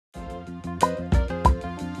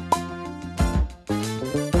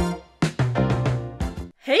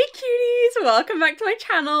welcome back to my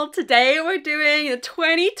channel. Today we're doing the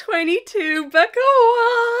 2022 Book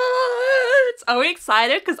Awards. Are we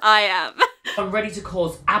excited? Because I am. I'm ready to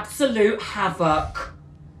cause absolute havoc.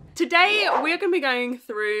 Today we're going to be going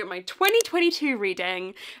through my 2022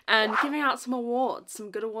 reading and giving out some awards. Some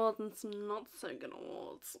good awards and some not so good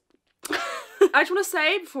awards. I just want to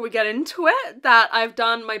say before we get into it that I've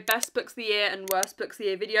done my best books of the year and worst books of the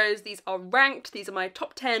year videos. These are ranked. These are my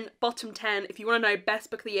top 10, bottom 10. If you want to know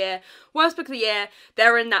best book of the year, worst book of the year,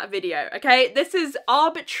 they're in that video, okay? This is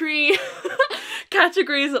arbitrary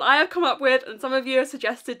categories that I have come up with and some of you have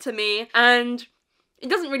suggested to me, and it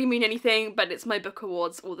doesn't really mean anything, but it's my book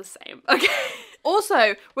awards all the same, okay?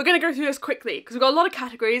 Also, we're going to go through this quickly because we've got a lot of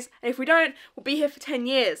categories, and if we don't, we'll be here for 10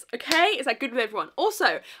 years, okay? Is that good with everyone?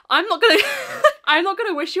 Also, I'm not going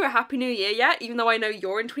to wish you a happy new year yet, even though I know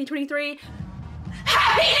you're in 2023.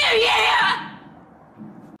 Happy New Year!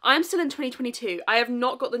 I'm still in 2022. I have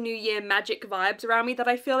not got the new year magic vibes around me that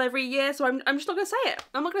I feel every year, so I'm just not going to say it.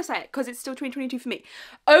 I'm not going to say it because it's still 2022 for me.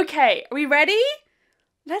 Okay, are we ready?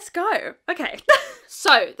 Let's go. Okay.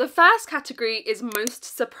 So the first category is most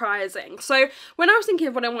surprising. So when I was thinking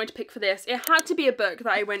of what I wanted to pick for this, it had to be a book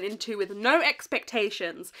that I went into with no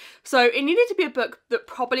expectations. So it needed to be a book that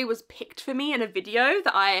probably was picked for me in a video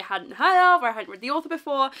that I hadn't heard of or I hadn't read the author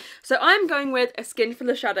before. So I'm going with A Skin Full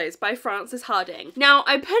of Shadows by Frances Hardinge. Now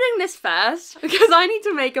I'm putting this first because I need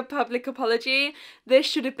to make a public apology. This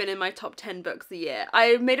should have been in my top 10 books of the year.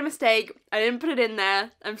 I made a mistake. I didn't put it in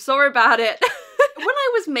there. I'm sorry about it. When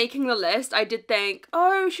I was making the list, I did think,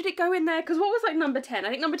 oh, should it go in there? Because what was like number 10? I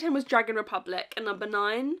think number 10 was Dragon Republic, and number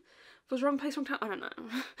 9 was Wrong Place, Wrong Time. I don't know.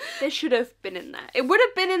 It should have been in there. It would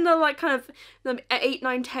have been in the like kind of the 8,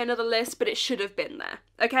 9, 10 of the list, but it should have been there.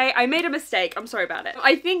 Okay, I made a mistake. I'm sorry about it.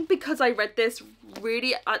 I think because I read this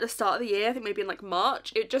really at the start of the year, I think maybe in like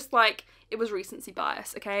March, it just like, it was recency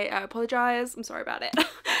bias, okay? I apologize. I'm sorry about it.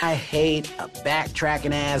 I hate a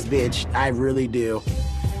backtracking ass bitch. I really do.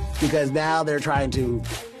 Because now they're trying to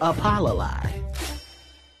apologize.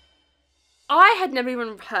 I had never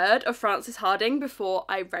even heard of Frances Hardinge before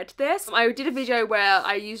I read this. I did a video where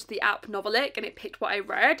I used the app Novelic and it picked what I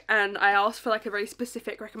read, and I asked for like a very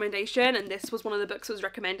specific recommendation, and this was one of the books that was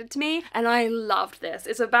recommended to me, and I loved this.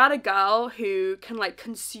 It's about a girl who can like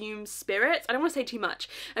consume spirits. I don't want to say too much.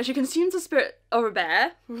 And she consumes the spirit of a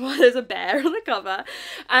bear. Well, there's a bear on the cover,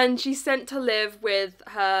 and she's sent to live with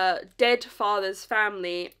her dead father's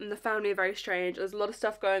family, and the family are very strange. There's a lot of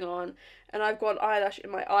stuff going on. And I've got an eyelash in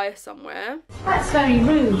my eye somewhere. That's very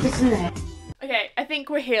rude, isn't it? Okay, I think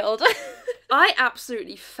we're healed. I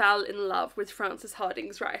absolutely fell in love with Frances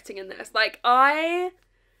Hardinge's writing in this. Like, I'm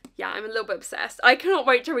a little bit obsessed. I cannot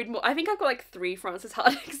wait to read more. I think I've got like 3 Frances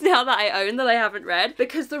Hardinges now that I own that I haven't read,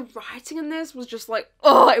 because the writing in this was just like,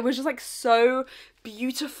 oh, it was just like so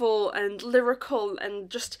beautiful and lyrical and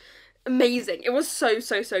just amazing. It was so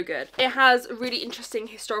good. It has a really interesting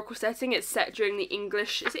historical setting. It's set during the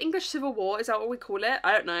English Civil War? Is that what we call it?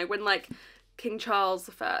 I don't know. When like King Charles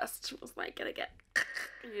I was like gonna get,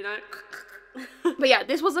 you know. But yeah,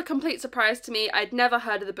 this was a complete surprise to me. I'd never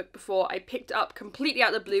heard of the book before. I picked it up completely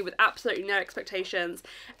out of the blue with absolutely no expectations,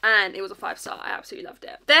 and it was a 5-star. I absolutely loved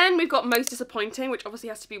it. Then we've got Most Disappointing, which obviously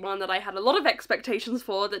has to be one that I had a lot of expectations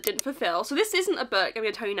for that didn't fulfill. So this isn't a book, I'm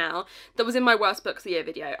gonna tell you now, that was in my worst books of the year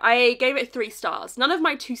video. I gave it 3 stars. None of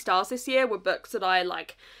my 2 stars this year were books that I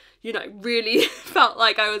like, you know, really felt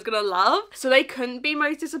like I was gonna love. So they couldn't be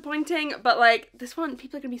most disappointing, but like this one,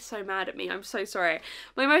 people are gonna be so mad at me. I'm so sorry.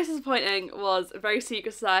 My most disappointing was Very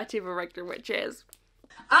Secret Society of Irregular Witches.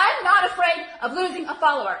 I'm not afraid of losing a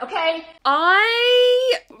follower, okay?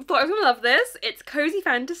 I thought I was gonna love this. It's cozy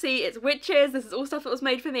fantasy, it's witches, this is all stuff that was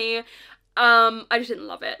made for me. I just didn't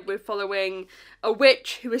love it. We're following a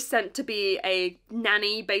witch who is sent to be a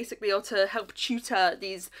nanny, basically, or to help tutor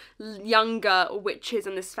these younger witches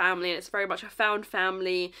in this family, and it's very much a found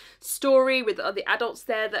family story with the adults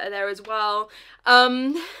there that are there as well.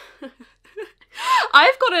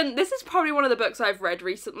 This is probably one of the books I've read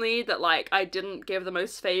recently that like I didn't give the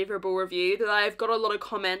most favourable review, that I've got a lot of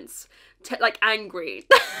comments like angry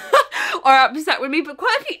or upset with me, but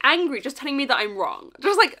quite a few angry, just telling me that I'm wrong.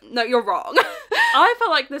 Just like, no, you're wrong. I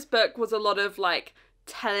felt like this book was a lot of like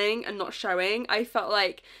telling and not showing. I felt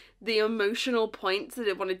like the emotional points that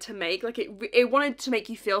it wanted to make, like it wanted to make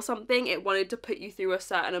you feel something, it wanted to put you through a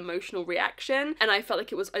certain emotional reaction, and I felt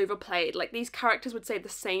like it was overplayed. Like these characters would say the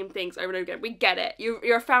same things over and over again. We get it,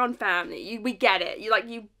 you're a found family, we get it,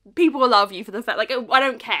 people love you for the fact, like I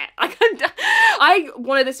don't care. I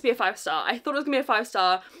wanted this to be a 5-star. I thought it was gonna be a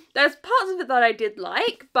 5-star. There's parts of it that I did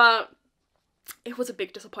like, but it was a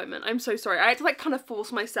big disappointment. I'm so sorry. I had to like kind of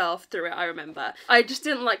force myself through it, I remember. I just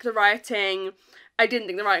didn't like the writing. I didn't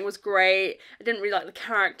think the writing was great. I didn't really like the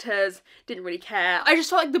characters, didn't really care. I just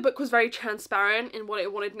felt like the book was very transparent in what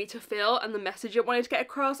it wanted me to feel and the message it wanted to get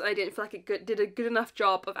across, and I didn't feel like it did a good enough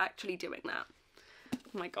job of actually doing that.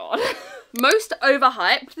 Oh my god. Most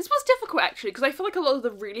overhyped. This was difficult actually, because I feel like a lot of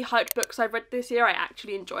the really hyped books I've read this year I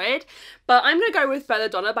actually enjoyed. But I'm gonna go with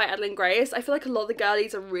Belladonna by Edelyn Grace. I feel like a lot of the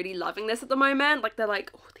girlies are really loving this at the moment. Like they're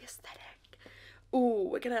like, oh, the aesthetic. Oh,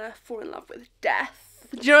 we're gonna fall in love with death.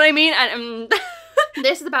 Do you know what I mean? And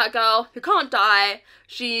this is about a girl who can't die.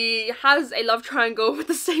 She has a love triangle with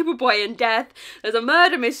the stable boy in death. There's a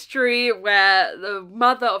murder mystery where the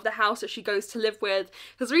mother of the house that she goes to live with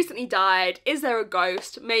has recently died. Is there a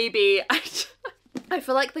ghost? Maybe. I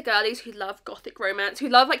feel like the girlies who love gothic romance, who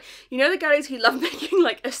love like, you know, the girlies who love making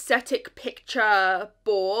like aesthetic picture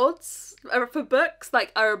boards for books,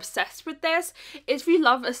 like are obsessed with this. If you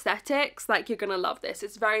love aesthetics, like you're gonna love this.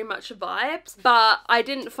 It's very much vibes, but I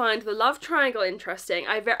didn't find the love triangle interesting.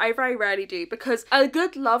 I very rarely do, because a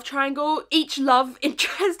good love triangle, each love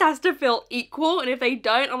interest has to feel equal, and if they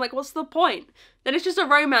don't, I'm like, what's the point? Then it's just a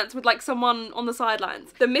romance with like someone on the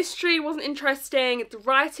sidelines. The mystery wasn't interesting, the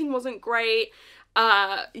writing wasn't great.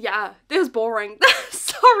 Yeah, it was boring.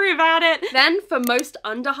 Sorry about it. Then for most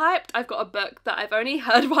underhyped, I've got a book that I've only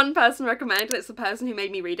heard one person recommend, and it's the person who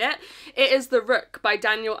made me read it. It is The Rook by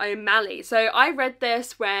Daniel O'Malley. So I read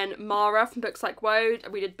this when Mara from Books Like Woad,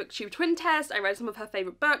 we did BookTube Twin Test, I read some of her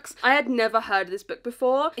favourite books. I had never heard of this book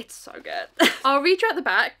before. It's so good. I'll read you at the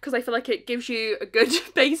back because I feel like it gives you a good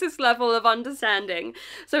basis level of understanding.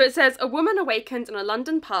 So it says, a woman awakens in a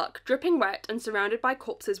London park, dripping wet and surrounded by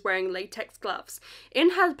corpses wearing latex gloves.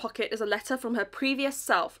 In her pocket is a letter from her previous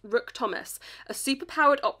self, Rook Thomas, a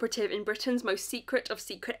superpowered operative in Britain's most secret of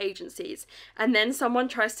secret agencies. And then someone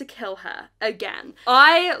tries to kill her again.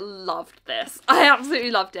 I loved this. I absolutely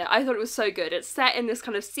loved it. I thought it was so good. It's set in this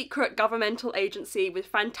kind of secret governmental agency with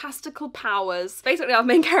fantastical powers. Basically, our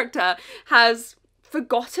main character has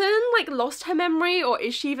forgotten, like lost her memory, or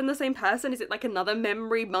is she even the same person? Is it like another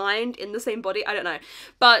memory mind in the same body? I don't know.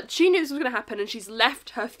 But she knew this was going to happen, and she's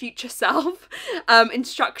left her future self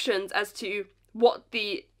instructions as to what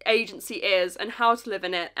the agency is and how to live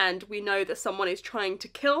in it, and we know that someone is trying to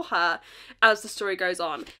kill her as the story goes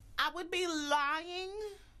on. I would be lying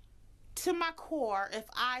to my core if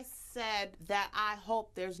I said that I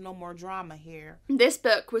hope there's no more drama here. This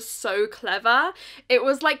book was so clever. It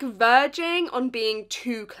was like verging on being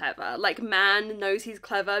too clever. Like man knows he's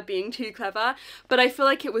clever, being too clever, but I feel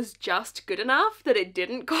like it was just good enough that it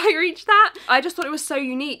didn't quite reach that. I just thought it was so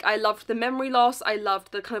unique. I loved the memory loss. I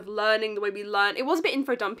loved the kind of learning, the way we learn. It was a bit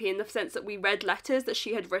info dumpy in the sense that we read letters that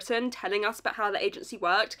she had written telling us about how the agency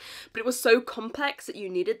worked, but it was so complex that you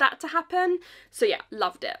needed that to happen. So yeah,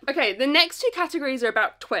 loved it. Okay, the next two categories are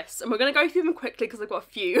about twists, and we're going to go through them quickly because I've got a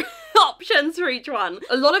few options for each one.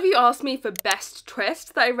 A lot of you asked me for best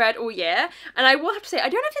twist that I read all year, and I will have to say I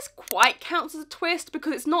don't know if this quite counts as a twist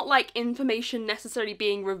because it's not like information necessarily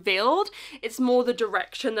being revealed. It's more the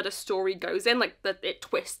direction that a story goes in, like that it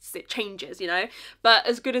twists, it changes, you know. But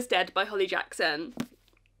As Good as Dead by Holly Jackson.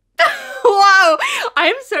 Wow! I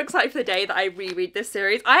am so excited for the day that I reread this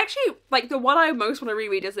series. I actually, like, the one I most want to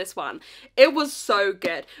reread is this one. It was so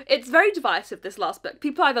good. It's very divisive, this last book.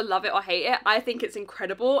 People either love it or hate it. I think it's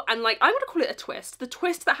incredible, and like, I'm gonna call it a twist. The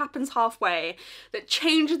twist that happens halfway, that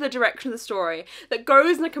changes the direction of the story, that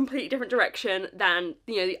goes in a completely different direction than,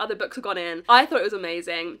 you know, the other books have gone in. I thought it was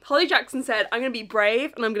amazing. Holly Jackson said, I'm gonna be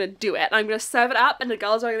brave and I'm gonna do it. I'm gonna serve it up and the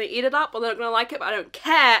girls are gonna eat it up or they're not gonna like it, but I don't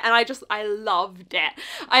care. And I loved it.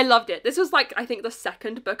 I loved it. This was like, I think the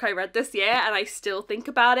second book I read this year, and I still think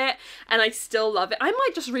about it and I still love it. I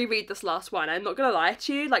might just reread this last one. I'm not gonna lie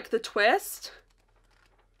to you, like the twist.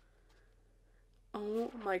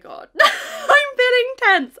 Oh my god. I'm feeling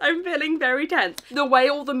tense. I'm feeling very tense. The way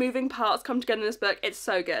all the moving parts come together in this book, it's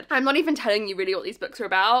so good. I'm not even telling you really what these books are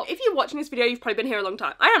about. If you're watching this video, you've probably been here a long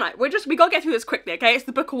time. I don't know. We gotta get through this quickly, okay? It's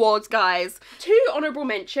the book awards, guys. Two honourable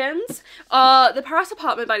mentions are The Paris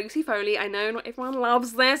Apartment by Lucy Foley. I know not everyone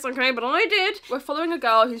loves this, okay, but I did. We're following a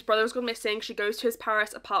girl whose brother has gone missing. She goes to his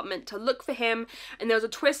Paris apartment to look for him, and there was a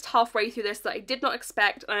twist halfway through this that I did not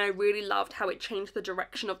expect, and I really loved how it changed the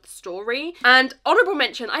direction of the story. And honourable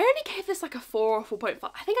mention, I only gave this like a 4 or 4.5.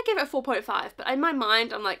 I think I gave it a 4.5, but in my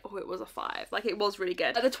mind I'm like, oh, it was a 5. Like, it was really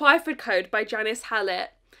good. The Twyford Code by Janice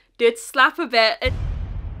Hallett did slap a bit.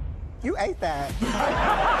 You ate that.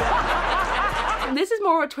 This is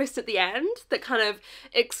more of a twist at the end that kind of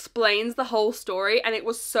explains the whole story, and it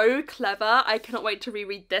was so clever. I cannot wait to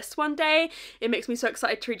reread this one day. It makes me so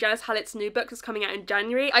excited to read Janice Hallett's new book that's coming out in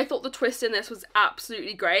January. I thought the twist in this was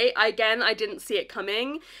absolutely great. Again, I didn't see it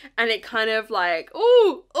coming, and it kind of like,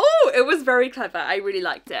 ooh, it was very clever. I really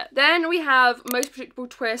liked it. Then we have most predictable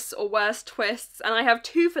twists or worst twists, and I have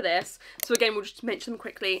two for this. So again, we'll just mention them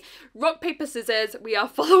quickly. Rock, paper, scissors. We are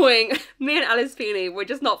following me and Alice Feeney. We're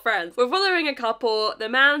just not friends. We're following a couple. The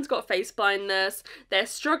man's got face blindness. They're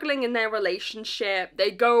struggling in their relationship. They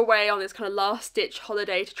go away on this kind of last ditch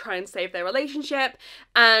holiday to try and save their relationship,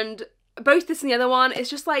 and both this and the other one, it's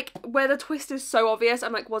just like where the twist is so obvious.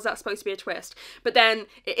 I'm like, was that supposed to be a twist? But then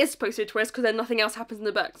it is supposed to be a twist because then nothing else happens in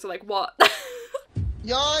the book. So like, what?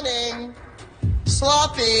 Yawning,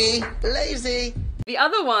 sloppy, lazy. The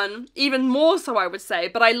other one, even more so I would say,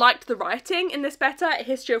 but I liked the writing in this better. A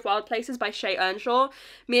History of Wild Places by Shay Earnshaw.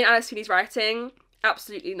 Me and Alice Feeney's writing,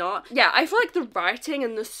 absolutely not. Yeah, I feel like the writing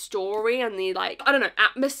and the story and the, like, I don't know,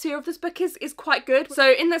 atmosphere of this book is quite good.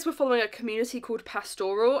 So in this, we're following a community called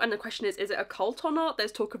Pastoral, and the question is it a cult or not?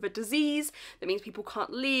 There's talk of a disease that means people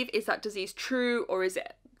can't leave. Is that disease true, or is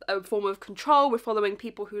it a form of control? We're following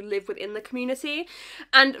people who live within the community.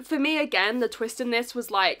 And for me, again, the twist in this was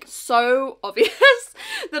like so obvious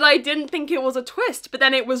that I didn't think it was a twist, but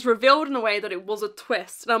then it was revealed in a way that it was a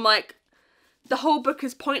twist. And I'm like, the whole book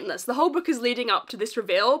is pointless. The whole book is leading up to this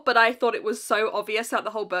reveal, but I thought it was so obvious throughout the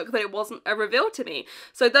whole book that it wasn't a reveal to me.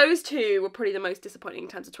 So those two were probably the most disappointing in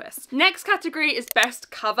terms of twists. Next category is best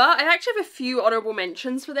cover. I actually have a few honourable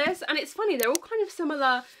mentions for this, and it's funny, they're all kind of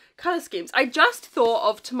similar colour schemes. I just thought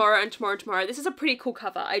of Tomorrow and Tomorrow and Tomorrow. This is a pretty cool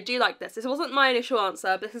cover. I do like this. This wasn't my initial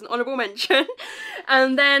answer, but this is an honourable mention.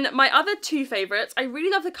 And then my other two favourites, I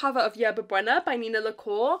really love the cover of Yerba Buena by Nina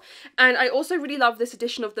LaCour, and I also really love this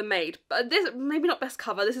edition of The Maid. But this, maybe not best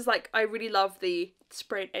cover, this is like, I really love the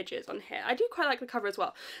sprayed edges on here. I do quite like the cover as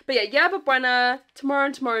well. But yeah, Yerba Buena, Tomorrow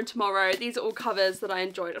and Tomorrow and Tomorrow, these are all covers that I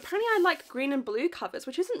enjoyed. Apparently I like green and blue covers,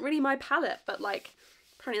 which isn't really my palette, but like,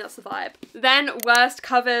 apparently that's the vibe. Then worst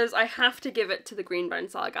covers, I have to give it to the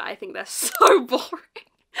Greenbone Saga. I think they're so boring.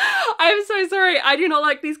 I'm so sorry. I do not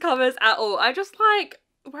like these covers at all. I just like,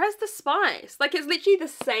 where's the spice? Like, it's literally the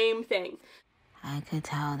same thing. I could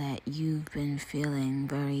tell that you've been feeling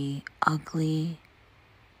very ugly,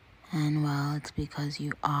 and well, it's because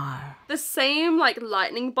you are. The same like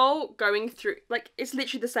lightning bolt going through, like, it's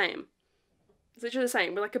literally the same. It's literally the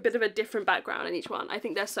same with like a bit of a different background in each one. I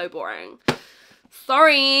think they're so boring.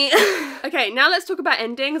 Sorry. Okay, now let's talk about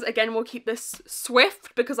endings. Again, we'll keep this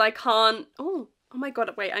swift because I can't... Oh my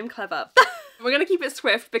god, wait, I'm clever. We're gonna keep it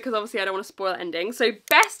swift because obviously I don't want to spoil ending. So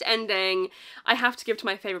best ending, I have to give to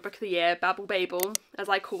my favourite book of the year, Babel Babel, as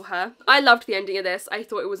I call her. I loved the ending of this. I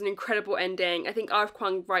thought it was an incredible ending. I think R.F.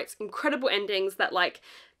 Kuang writes incredible endings that like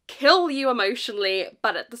kill you emotionally,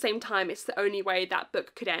 but at the same time it's the only way that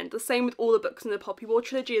book could end. The same with all the books in the Poppy War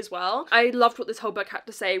trilogy as well. I loved what this whole book had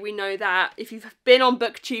to say. We know that if you've been on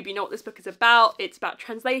BookTube, you know what this book is about. It's about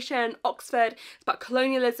translation, Oxford, it's about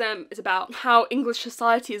colonialism, it's about how English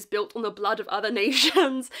society is built on the blood of other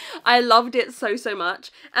nations. I loved it so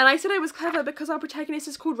much, and I said I was clever because our protagonist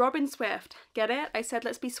is called Robin Swift. Get it? I said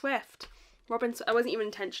let's be swift. Robin, I wasn't even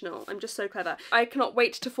intentional. I'm just so clever. I cannot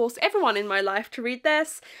wait to force everyone in my life to read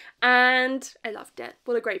this, and I loved it.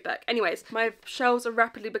 What a great book. Anyways, my shelves are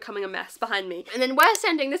rapidly becoming a mess behind me. And then worst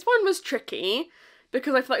ending, this one was tricky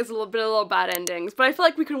because I feel like there's been a lot of bad endings, but I feel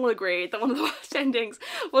like we can all agree that one of the worst endings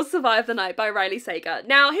was Survive the Night by Riley Sager.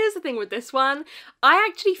 Now, here's the thing with this one. I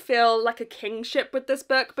actually feel like a kingship with this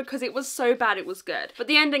book because it was so bad it was good, but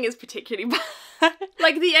the ending is particularly bad.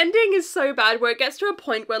 Like, the ending is so bad where it gets to a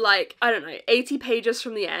point where, like, I don't know, 80 pages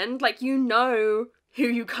from the end, like, you know who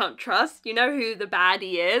you can't trust, you know who the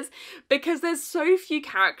baddie is, because there's so few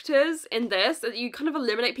characters in this that you kind of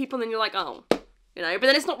eliminate people and then you're like, oh, you know, but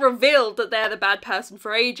then it's not revealed that they're the bad person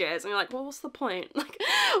for ages, and you're like, well, what's the point? Like,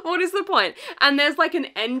 what is the point? And there's like an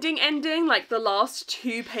ending, like the last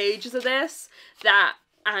 2 pages of this that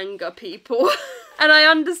anger people. And I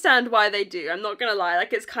understand why they do, I'm not gonna lie,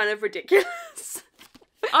 like, it's kind of ridiculous.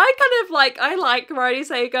 I like Riley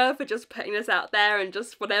Sager for just putting this out there and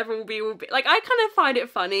just whatever will be. Like, I kind of find it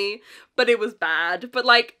funny, but it was bad. But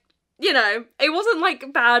like, you know, it wasn't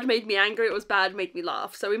like bad made me angry, it was bad made me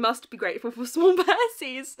laugh. So we must be grateful for small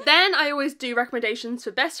mercies. Then I always do recommendations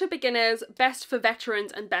for best for beginners, best for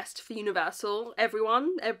veterans, and best for universal.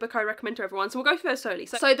 Everyone, a book I recommend to everyone. So we'll go through those slowly.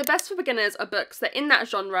 So the best for beginners are books that in that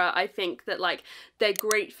genre, I think that like they're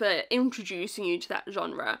great for introducing you to that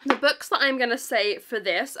genre. The books that I'm gonna say for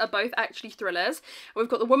this are both actually thrillers. We've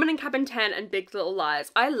got The Woman in Cabin 10 and Big Little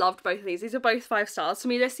Lies. I loved both of these. These are both 5 stars for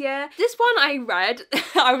me this year. This one I read,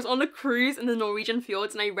 I was on a cruise in the Norwegian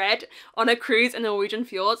fjords and I read on a cruise in the Norwegian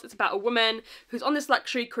fjords. It's about a woman who's on this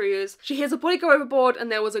luxury cruise. She hears a body go overboard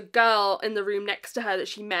and there was a girl in the room next to her that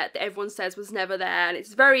she met that everyone says was never there, and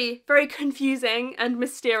it's very, very confusing and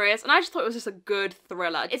mysterious, and I just thought it was just a good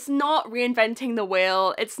thriller. It's not reinventing the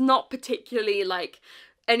wheel. It's not particularly like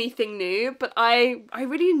anything new, but I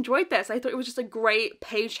really enjoyed this. I thought it was just a great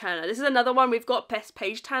page turner. This is another one, we've got best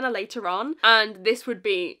page turner later on, and this would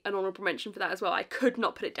be an honourable mention for that as well. I could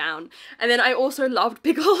not put it down. And then I also loved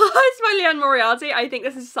Big Little Lies by Liane Moriarty. I think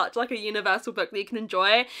this is such like a universal book that you can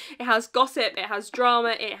enjoy. It has gossip, it has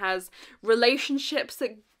drama, it has relationships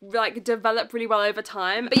that like develop really well over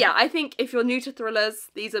time. But yeah, I think if you're new to thrillers,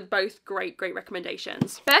 these are both great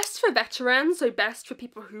recommendations. Best for veterans, so best for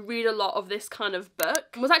people who read a lot of this kind of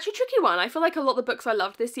book, was actually a tricky one. I feel like a lot of the books I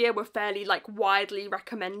loved this year were fairly like widely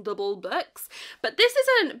recommendable books, but this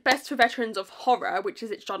isn't best for veterans of horror, which is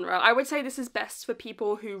its genre. I would say this is best for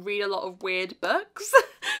people who read a lot of weird books.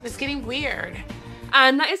 It's getting weird.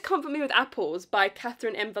 And that is Comfort Me with Apples by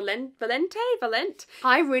Catherine M. Valente.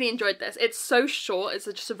 I really enjoyed this. It's so short. It's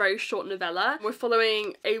just a very short novella. We're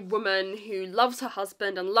following a woman who loves her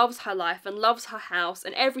husband and loves her life and loves her house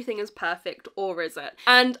and everything is perfect, or is it?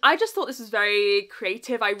 And I just thought this was very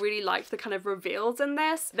creative. I really liked the kind of reveals in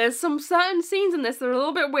this. There's some certain scenes in this that are a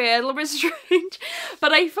little bit weird, a little bit strange,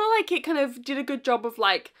 but I feel like it kind of did a good job of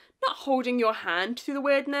like not holding your hand through the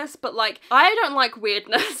weirdness, but like I don't like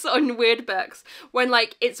weirdness on weird books when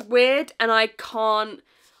like it's weird and I can't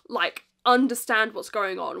like understand what's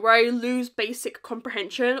going on, where I lose basic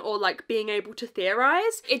comprehension or like being able to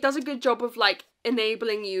theorize. It does a good job of like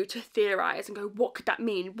enabling you to theorize and go, what could that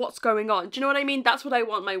mean? What's going on? Do you know what I mean? That's what I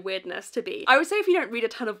want my weirdness to be. I would say if you don't read a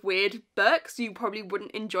ton of weird books, you probably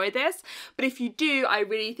wouldn't enjoy this, but if you do, I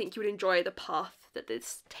really think you would enjoy the path that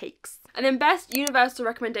this takes. And then best universal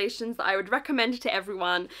recommendations that I would recommend to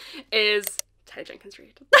everyone is Taylor Jenkins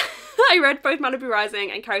Reid. I read both Malibu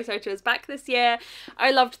Rising and Carrie Soto's Back this year.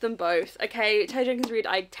 I loved them both. Okay, Taylor Jenkins Reid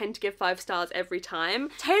I tend to give 5 stars every time.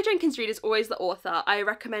 Taylor Jenkins Reid is always the author I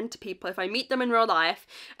recommend to people if I meet them in real life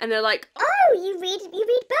and they're like, oh, you read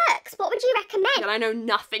books, what would you recommend? And I know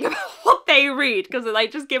nothing about what they read because they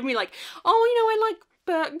just give me like, oh, you know, I like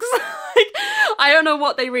books. Like, I don't know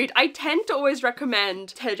what they read. I tend to always recommend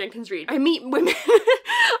Taylor Jenkins Reid. I meet women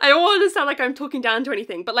I don't want to sound like I'm talking down to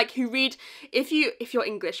anything, but like who read, if you're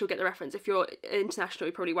English you'll get the reference, if you're international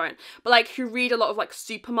you probably won't, but like who read a lot of like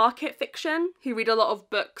supermarket fiction, who read a lot of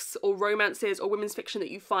books or romances or women's fiction that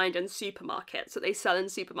you find in supermarkets, that they sell in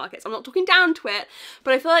supermarkets. I'm not talking down to it,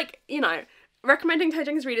 but I feel like, you know, recommending Taylor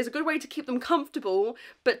Jenkins Reid is a good way to keep them comfortable,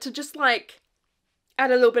 but to just like add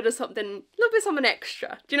a little bit of something,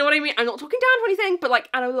 extra. Do you know what I mean? I'm not talking down to anything, but like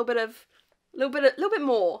add a little bit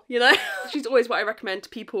more, you know? She's always what I recommend to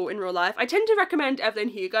people in real life. I tend to recommend Evelyn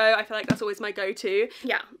Hugo. I feel like that's always my go-to.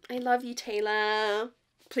 Yeah, I love you, Taylor.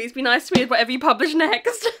 Please be nice to me with whatever you publish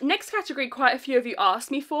next. Next category quite a few of you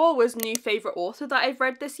asked me for was new favourite author that I've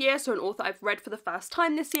read this year. So an author I've read for the first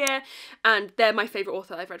time this year, and they're my favourite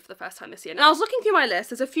author I've read for the first time this year. And I was looking through my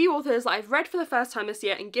list, there's a few authors that I've read for the first time this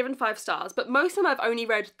year and given 5 stars, but most of them I've only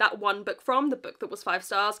read that one book from, the book that was 5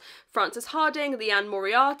 stars. Frances Harding, Liane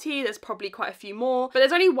Moriarty, there's probably quite a few more, but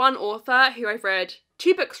there's only one author who I've read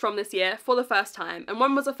 2 books from this year for the first time, and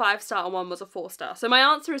one was a 5-star and one was a 4-star. So my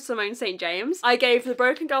answer is Simone St. James. I gave The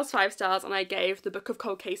Broken Girls 5 stars and I gave The Book of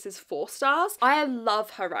Cold Cases 4 stars. I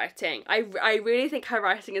love her writing. I really think her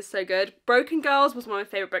writing is so good. Broken Girls was one of my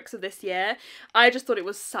favourite books of this year. I just thought it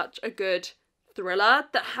was such a good thriller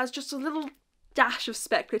that has just a little dash of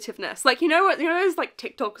speculativeness. Like, you know what, you know those like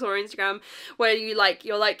TikToks or Instagram where you're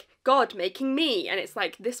like God making me, and it's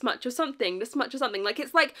like this much of something, this much of something, like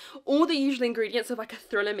it's like all the usual ingredients of like a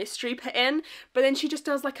thriller mystery put in, but then she just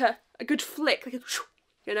does like a good flick, like a,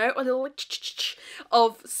 you know, a little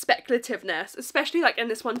of speculativeness, especially like in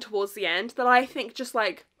this one towards the end, that I think just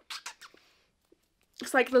like,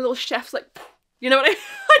 it's like the little chef's like, you know what I mean?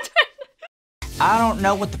 I don't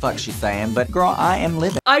know what the fuck she's saying, but girl, I am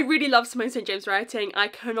living. I really love Simone St. James' writing. I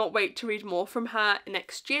cannot wait to read more from her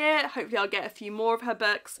next year. Hopefully I'll get a few more of her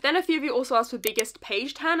books. Then a few of you also asked for biggest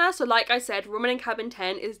page turner. So like I said, Woman in Cabin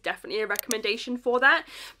 10 is definitely a recommendation for that.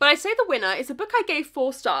 But I'd say the winner is a book I gave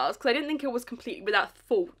 4 stars because I didn't think it was completely without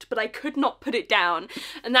fault, but I could not put it down.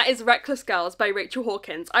 And that is Reckless Girls by Rachel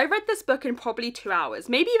Hawkins. I read this book in probably 2 hours,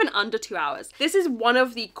 maybe even under 2 hours. This is one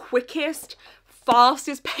of the quickest,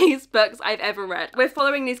 fastest paced books I've ever read. We're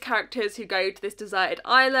following these characters who go to this deserted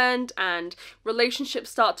island and relationships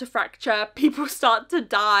start to fracture, people start to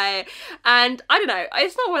die, and I don't know,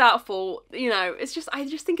 it's not without fault, you know, it's just, I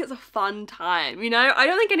just think it's a fun time, you know? I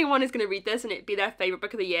don't think anyone is going to read this and it'd be their favourite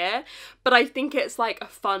book of the year, but I think it's like a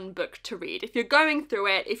fun book to read. If you're going through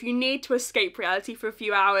it, if you need to escape reality for a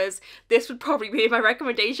few hours, this would probably be my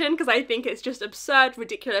recommendation because I think it's just absurd,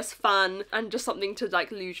 ridiculous, fun, and just something to like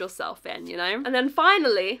lose yourself in, you know? And then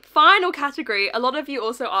finally, final category, a lot of you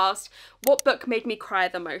also asked what book made me cry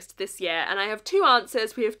the most this year, and I have 2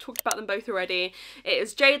 answers. We have talked about them both already. It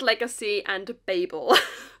is Jade Legacy and Babel.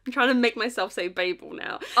 I'm trying to make myself say Babel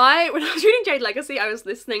now. When I was reading Jade Legacy, I was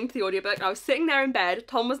listening to the audiobook. I was sitting there in bed,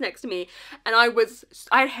 Tom was next to me, and I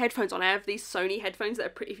had headphones on. I have these Sony headphones that are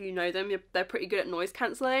pretty, if you know them, they're pretty good at noise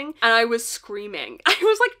cancelling. And I was screaming. I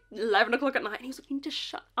was like 11 o'clock at night, and he was like, you need to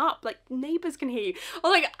shut up, like neighbours can hear you. I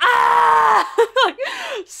was like, ah! Like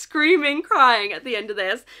screaming, crying at the end of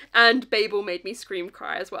this. And Babel made me scream,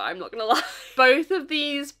 cry as well, I'm not gonna lie. Both of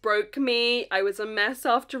these broke me. I was a mess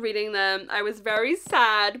after reading them. I was very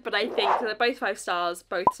sad, but I think they're both 5 stars,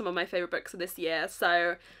 both some of my favourite books of this year,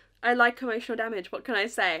 so I like emotional damage, what can I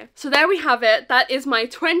say? So there we have it, that is my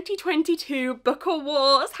 2022 book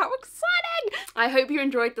awards. How exciting! I hope you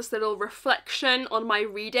enjoyed this little reflection on my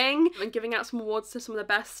reading and giving out some awards to some of the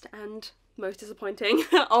best and most disappointing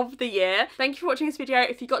of the year. Thank you for watching this video.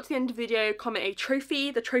 If you got to the end of the video, comment a trophy,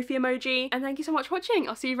 the trophy emoji, and thank you so much for watching.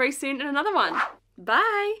 I'll see you very soon in another one.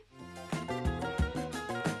 Bye!